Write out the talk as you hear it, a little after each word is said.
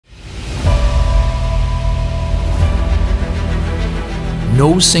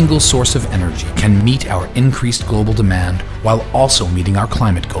No single source of energy can meet our increased global demand while also meeting our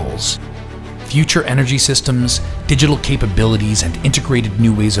climate goals. Future energy systems, digital capabilities and integrated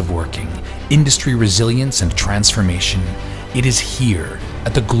new ways of working, industry resilience and transformation, it is here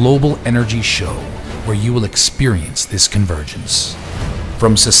at the Global Energy Show where you will experience this convergence.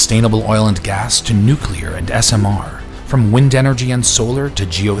 From sustainable oil and gas to nuclear and SMR, from wind energy and solar to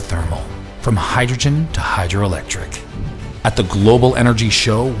geothermal, from hydrogen to hydroelectric. At the Global Energy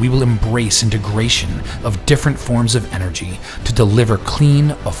Show, we will embrace integration of different forms of energy to deliver clean,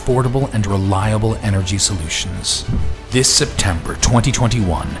 affordable, and reliable energy solutions. This September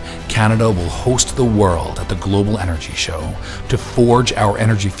 2021, Canada will host the world at the Global Energy Show to forge our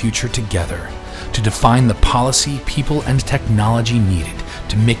energy future together, to define the policy, people, and technology needed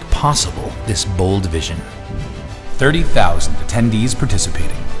to make possible this bold vision. 30,000 attendees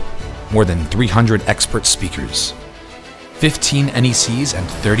participating, more than 300 expert speakers, 15 NEC'S and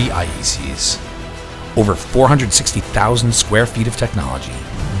 30 IECs, over 460,000 square feet of technology.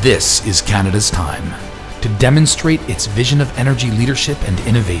 This is Canada's time to demonstrate its vision of energy leadership and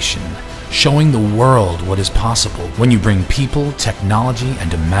innovation, showing the world what is possible when you bring people, technology,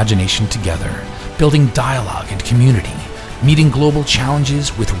 and imagination together, building dialogue and community, meeting global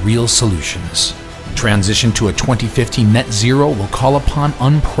challenges with real solutions. Transition to a 2050 net zero will call upon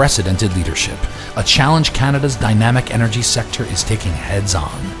unprecedented leadership, a challenge Canada's dynamic energy sector is taking heads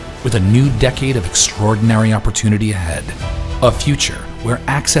on, with a new decade of extraordinary opportunity ahead. A future where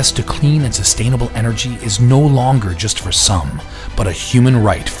access to clean and sustainable energy is no longer just for some, but a human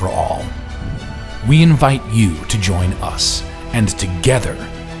right for all. We invite you to join us, and together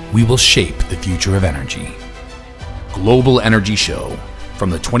we will shape the future of energy. Global Energy Show, from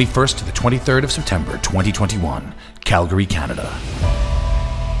the 21st to the 23rd of September 2021, Calgary, Canada.